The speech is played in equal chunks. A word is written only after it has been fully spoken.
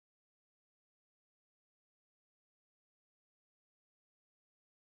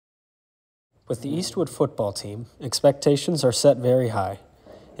With the Eastwood football team, expectations are set very high.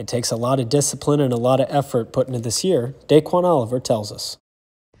 It takes a lot of discipline and a lot of effort put into this year, Daquan Oliver tells us.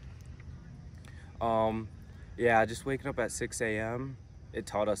 Yeah, just waking up at 6 a.m., it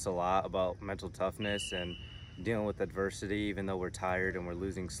taught us a lot about mental toughness and dealing with adversity. Even though we're tired and we're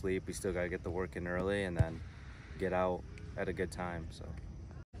losing sleep, we still got to get the work in early and then get out at a good time. So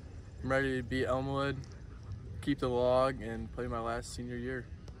I'm ready to beat Elmwood, keep the log, and play my last senior year.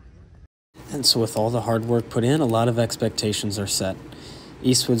 And so with all the hard work put in, a lot of expectations are set.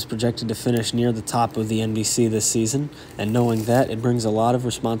 Eastwood's projected to finish near the top of the NBC this season, and knowing that, it brings a lot of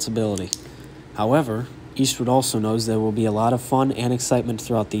responsibility. However, Eastwood also knows there will be a lot of fun and excitement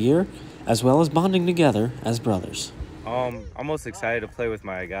throughout the year, as well as bonding together as brothers. I'm most excited to play with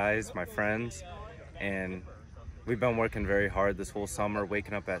my guys, my friends, and we've been working very hard this whole summer,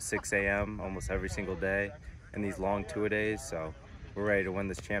 waking up at 6 a.m. almost every single day and these long two-a-days, so we're ready to win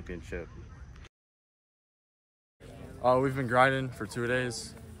this championship. We've been grinding for 2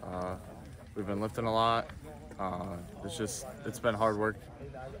 days. We've been lifting a lot. It's been hard work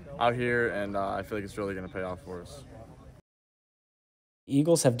out here, and I feel like it's really going to pay off for us.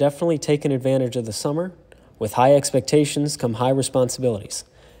 Eagles have definitely taken advantage of the summer. With high expectations come high responsibilities.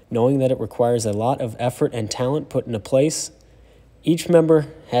 Knowing that it requires a lot of effort and talent put into place, each member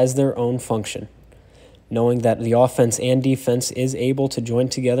has their own function. Knowing that the offense and defense is able to join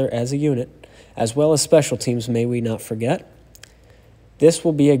together as a unit, as well as special teams, may we not forget, this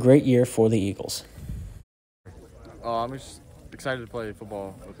will be a great year for the Eagles. I'm just excited to play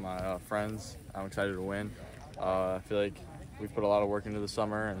football with my friends. I'm excited to win. I feel like we've put a lot of work into the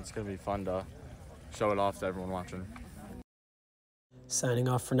summer, and it's going to be fun to show it off to everyone watching. Signing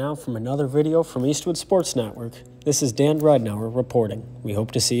off for now from another video from Eastwood Sports Network, this is Dan Ridenour reporting. We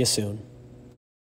hope to see you soon.